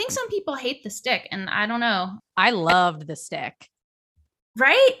though. I think some people hate the stick, and I don't know. I loved the stick.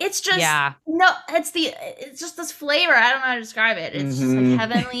 Right? It's just it's just this flavor. I don't know how to describe it. It's just like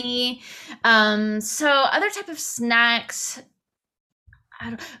heavenly. So other type of snacks.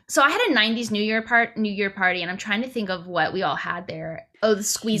 So I had a 90s New Year party, and I'm trying to think of what we all had there. Oh, the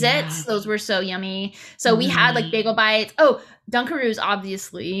Squeeze-Its. Yeah. Those were so yummy. So we had like Bagel Bites. Oh, Dunkaroos,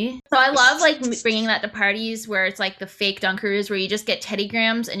 obviously. So I love like bringing that to parties where it's like the fake Dunkaroos where you just get Teddy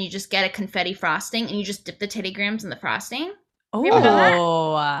Grahams and you just get a confetti frosting and you just dip the Teddy Grahams in the frosting.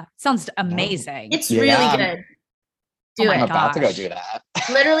 Oh, sounds amazing. It's really good. I'm about to go do that.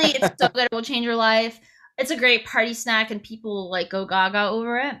 Literally, it's so good. It will change your life. It's a great party snack, and people like go gaga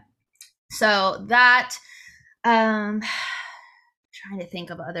over it. So that, trying to think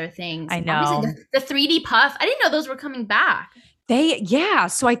of other things. I know the 3D puff. I didn't know those were coming back.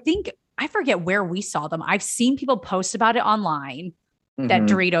 So I forget where we saw them. I've seen people post about it online that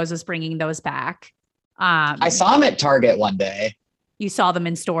Doritos was bringing those back. I saw them at Target one day. You saw them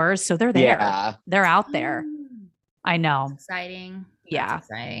in stores, so they're there. Yeah. They're out there. I know. That's exciting. Yeah. That's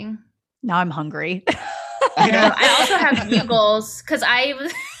exciting. Now I'm hungry. I also have bugles because I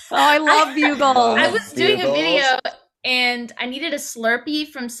love bugles. I was doing a video and I needed a Slurpee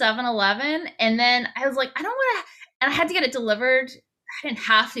from 7-Eleven. And then I was like, I don't want to, and I had to get it delivered. I didn't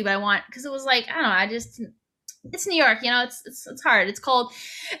have to, but because it was like, I don't know, it's New York, it's hard. It's cold.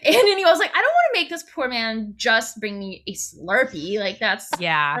 And then he was like, I don't want to make this poor man just bring me a Slurpee. Like that's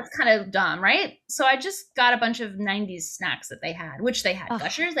kind of dumb, right? So I just got a bunch of 90s snacks that they had, which they had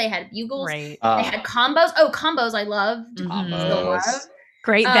Gushers, they had Bugles, they had combos. Oh, combos I love. Combos.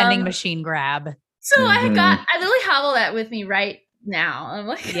 Great vending machine grab. So I literally have all that with me right now. I'm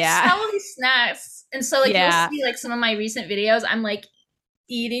like, all these snacks. And so like you'll see like some of my recent videos, I'm like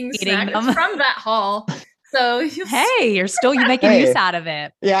eating snacks them from that haul. So you're still making use out of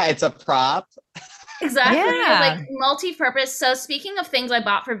it. Yeah, it's a prop. Exactly. Yeah. Like multi-purpose. So speaking of things I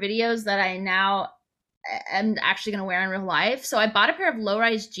bought for videos that I now am actually going to wear in real life. So I bought a pair of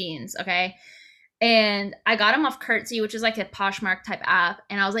low-rise jeans. Okay. And I got them off Curtsy, which is like a Poshmark type app.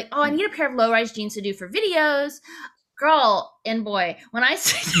 And I was like, oh, I need a pair of low-rise jeans to do for videos. Girl and boy, when I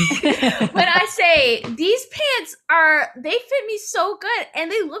say these pants they fit me so good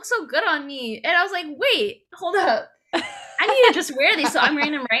and they look so good on me. And I was like, wait, hold up. I need to just wear these. So I'm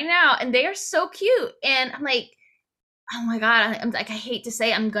wearing them right now and they are so cute. And I'm like, oh my God. I'm like, I hate to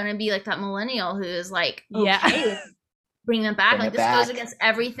say I'm going to be like that millennial who is like, okay, bring them back. Like this goes against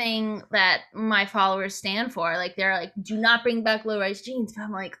everything that my followers stand for. Like they're like, do not bring back low-rise jeans. But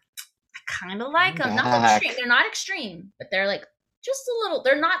I'm like, kind of like them. Not extreme. They're not extreme, but they're like just a little.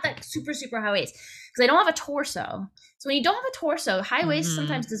 They're not that super high waist because they don't have a torso. So when you don't have a torso, high waist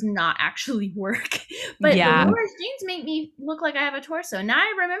sometimes does not actually work. But the low-rise jeans make me look like I have a torso. Now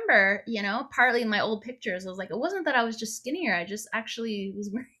I remember, partly in my old pictures, I was like, it wasn't that I was just skinnier. I just actually was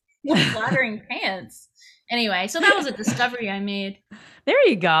wearing flattering pants. Anyway, so that was a discovery I made. There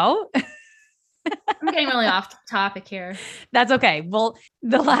you go. I'm getting really off topic here. That's okay. Well,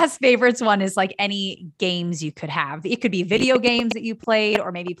 the last favorites one is like any games you could have. It could be video games that you played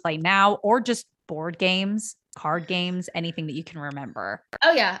or maybe play now, or just board games, card games, anything that you can remember.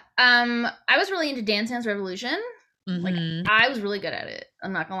 Oh yeah. I was really into Dance Dance Revolution. Like I was really good at it.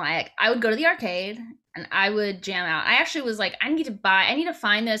 I'm not gonna lie. I would go to the arcade and I would jam out. I actually was like, I need to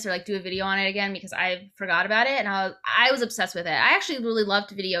find this or like do a video on it again because I forgot about it. And I was obsessed with it. I actually really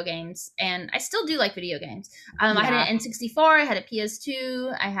loved video games and I still do like video games. I had an N64, I had a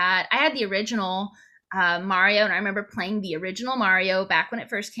PS2, I had the original Mario, and I remember playing the original Mario back when it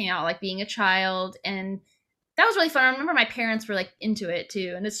first came out, like being a child, and that was really fun. I remember my parents were like into it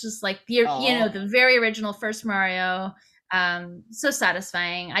too, and it's just like the very original first Mario. So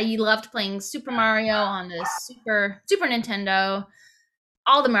satisfying. I loved playing Super Mario on the Super Nintendo.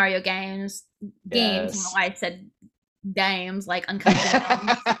 All the Mario games. I don't know why I said games like Uncut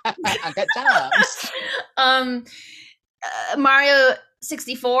Gems. Uncut Gems. Mario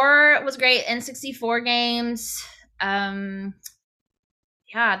 64 was great, and 64 games. There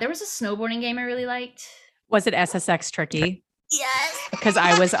was a snowboarding game I really liked. Was it SSX Tricky? Yes. Because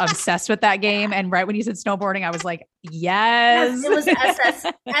I was obsessed with that game. And right when you said snowboarding, I was like, yes. It was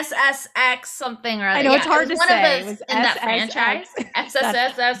SSX something or other. I know it's hard to say. It was in that franchise.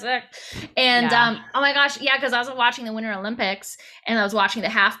 SSX. And oh my gosh, because I was watching the Winter Olympics and I was watching the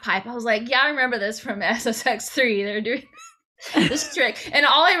half pipe. I was like, I remember this from SSX3. They're doing this trick, and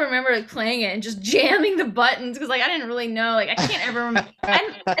all I remember is playing it and just jamming the buttons because I didn't really know, I can't ever remember.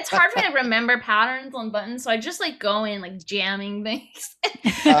 It's hard for me to remember patterns on buttons, so I just go in jamming things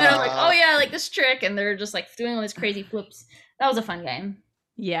and I'm like, oh yeah, this trick, and they're just doing all these crazy flips. That was a fun game.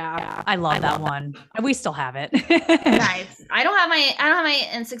 I love that one. We still have it. Nice. I don't have my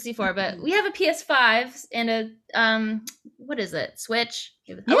N64, but we have a PS5 and a what is it, Switch.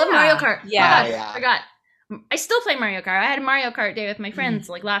 I love Mario Kart. I forgot. I still play Mario Kart. I had a Mario Kart day with my friends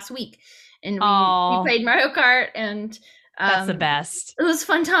last week, and we played Mario Kart, and that's the best. It was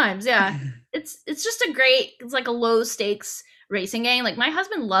fun times. Yeah, it's just it's like a low stakes racing game. My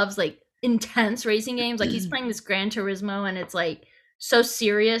husband loves intense racing games. He's playing this Gran Turismo, and it's so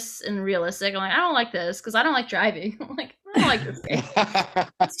serious and realistic. I'm like, I don't like this because I don't like driving. I'm like, I don't like this game.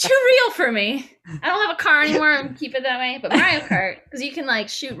 It's too real for me. I don't have a car anymore and keep it that way. But Mario Kart, because you can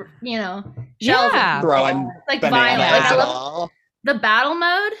shoot, shells. Throwing violent. I love the battle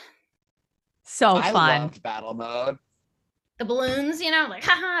mode. So fun. I loved battle mode. The balloons,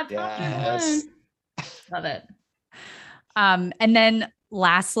 haha, balloon. Love it. And then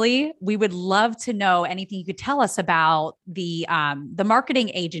lastly, we would love to know anything you could tell us about the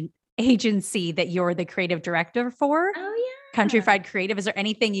marketing agency that you're the creative director for. Oh yeah. Country Fried Creative. Is there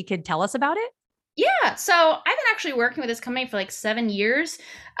anything you could tell us about it? Yeah. So I've been actually working with this company for like 7 years.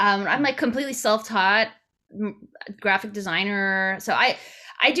 I'm like completely self-taught graphic designer. So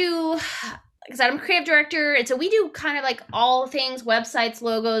I do, like I said, I'm a creative director. And so we do kind of like all things, websites,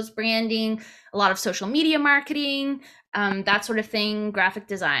 logos, branding, a lot of social media marketing, that sort of thing, graphic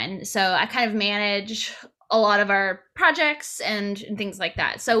design. So I kind of manage a lot of our projects and things like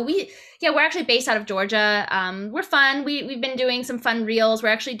that. So we're actually based out of Georgia. We're fun. We've been doing some fun reels. We're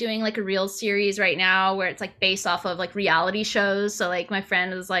actually doing like a reels series right now where it's like based off of like reality shows. So like my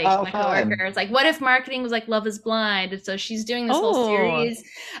friend is like, my coworker is like, what if marketing was like Love is Blind? And so she's doing this whole series.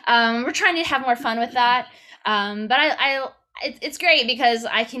 We're trying to have more fun with that. But it's great because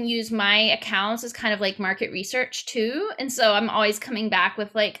I can use my accounts as kind of like market research too. And so I'm always coming back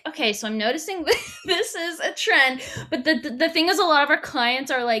with like, okay, so I'm noticing this is a trend. But the thing is, a lot of our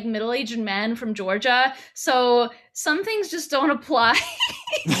clients are like middle-aged men from Georgia. So some things just don't apply.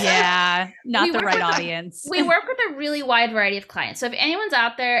 Yeah, not the right audience. We work with a really wide variety of clients. So if anyone's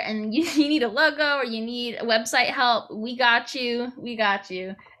out there and you need a logo or you need a website help, we got you. We got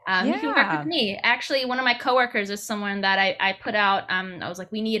you. You can work with me. Actually, one of my coworkers is someone that I put out. I was like,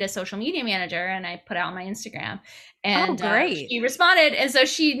 we need a social media manager, and I put out on my Instagram. And great. She responded, and so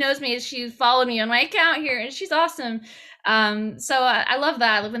she knows me. She followed me on my account here, and she's awesome. So I love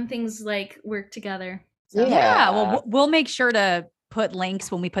that. I love when things like work together. So. Yeah. Well, we'll make sure to put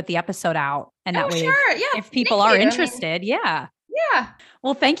links when we put the episode out, and that way, if people are interested, Yeah.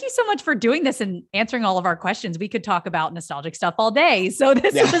 Well, thank you so much for doing this and answering all of our questions. We could talk about nostalgic stuff all day. So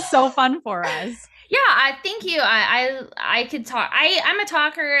this was so fun for us. Yeah, I thank you. I could talk. I'm a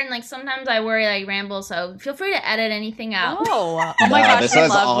talker, and like sometimes I worry I ramble. So feel free to edit anything out. Oh my gosh, this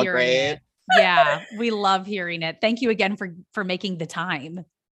was all great. Yeah, we love hearing it. Thank you again for making the time.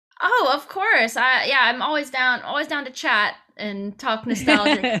 Oh, of course. I'm always down to chat and talk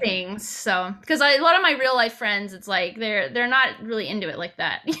nostalgic things. So, because a lot of my real life friends, it's like they're not really into it like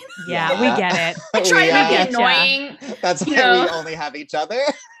that. Yeah, we get it. I try to make it annoying. That's why we only have each other.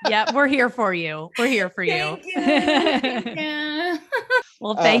 Yeah, we're here for you. We're here for you. Thank you.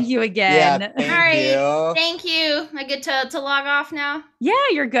 Well, thank you again. Yeah, thank you. Thank you. Am I good to log off now? Yeah,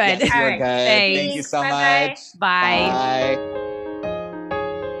 you're good. Yes, you're good. Thank you so much. Bye. Bye.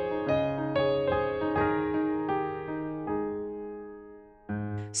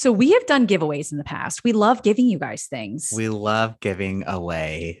 So we have done giveaways in the past. We love giving you guys things. We love giving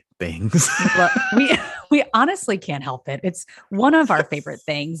away things. we honestly can't help it. It's one of our favorite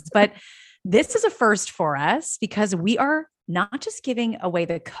things, but this is a first for us because we are not just giving away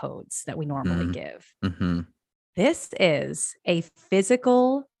the codes that we normally give. Mm-hmm. This is a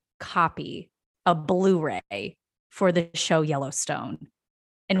physical copy, a Blu-ray for the show Yellowstone.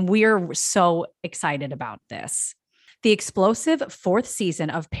 And we're so excited about this. The explosive 4th season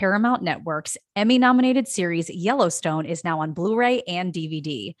of Paramount Network's Emmy-nominated series Yellowstone is now on Blu-ray and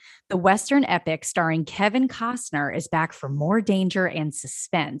DVD. The Western epic starring Kevin Costner is back for more danger and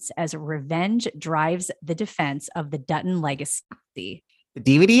suspense as revenge drives the defense of the Dutton legacy. The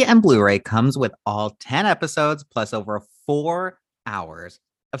DVD and Blu-ray comes with all 10 episodes plus over 4 hours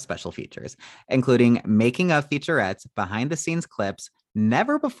of special features, including making of featurettes, behind-the-scenes clips,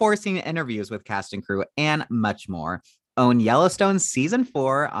 never-before-seen interviews with cast and crew, and much more. Own Yellowstone Season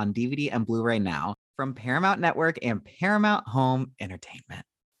 4 on DVD and Blu-ray now from Paramount Network and Paramount Home Entertainment.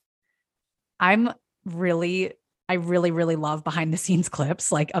 I really love behind-the-scenes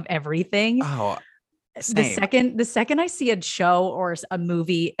clips, like of everything. Oh, same. The second I see a show or a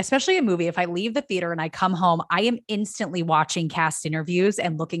movie, especially a movie, if I leave the theater and I come home, I am instantly watching cast interviews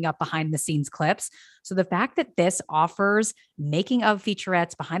and looking up behind the scenes clips. So the fact that this offers making of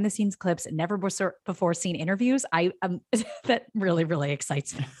featurettes, behind the scenes clips, never before seen interviews, that really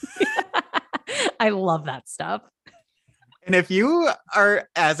excites me. I love that stuff. And if you are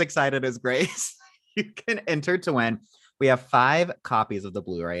as excited as Grace, you can enter to win. We have 5 copies of the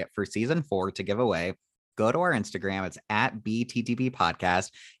Blu-ray for season 4 to give away. Go to our Instagram. It's at BTTP Podcast.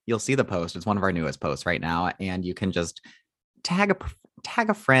 You'll see the post. It's one of our newest posts right now. And you can just tag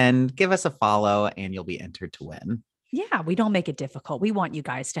a friend, give us a follow, and you'll be entered to win. Yeah, we don't make it difficult. We want you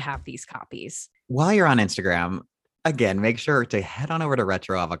guys to have these copies. While you're on Instagram, again, make sure to head on over to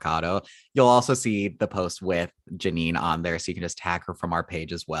Retro Avocado. You'll also see the post with Janine on there. So you can just tag her from our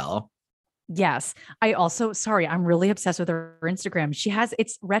page as well. Yes. I'm really obsessed with her Instagram.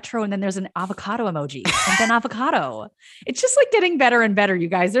 It's retro and then there's an avocado emoji and then avocado. It's just like getting better and better, you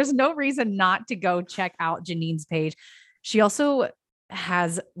guys. There's no reason not to go check out Janine's page. She also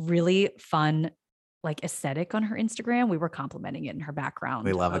has really fun like aesthetic on her Instagram. We were complimenting it in her background.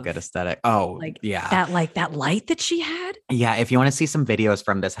 We love a good aesthetic. Oh, like yeah. That light that she had. Yeah. If you want to see some videos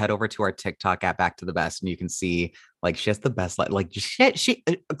from this, head over to our TikTok at Back to the Best, and you can see like she has the best light. Like she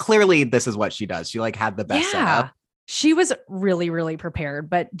clearly this is what she does. She like had the best setup. She was really, really prepared.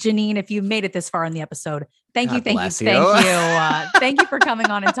 But Janine, if you made it this far in the episode, thank you. Thank you for coming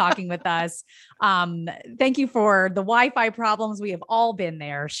on and talking with us. Thank you for the Wi-Fi problems. We have all been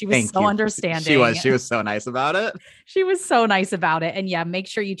there. She was understanding. She was so nice about it. She was so nice about it. And yeah, make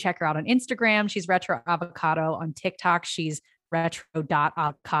sure you check her out on Instagram. She's Retro Avocado. On TikTok, she's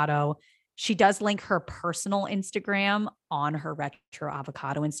retro.avocado. She does link her personal Instagram on her Retro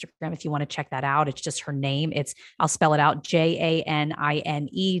Avocado Instagram. If you want to check that out, it's just her name. I'll spell it out,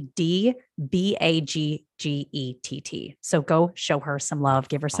 JANINEDBAGGETT. So go show her some love,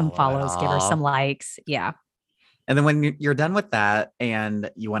 give her some follows, give her some likes. Yeah. And then when you're done with that and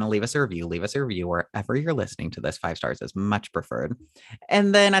you want to leave us a review wherever you're listening to this. 5 stars is much preferred.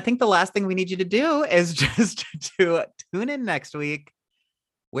 And then I think the last thing we need you to do is just to tune in next week,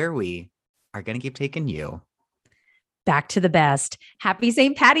 where we are going to keep taking you back to the best. Happy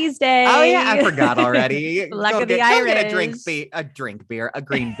St. Patty's Day. Oh yeah, I forgot already. Luck of the Irish. Get a green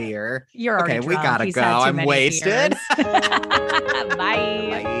beer. You're okay. Drunk. We gotta go. I'm wasted. Bye.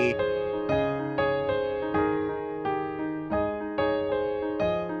 Bye.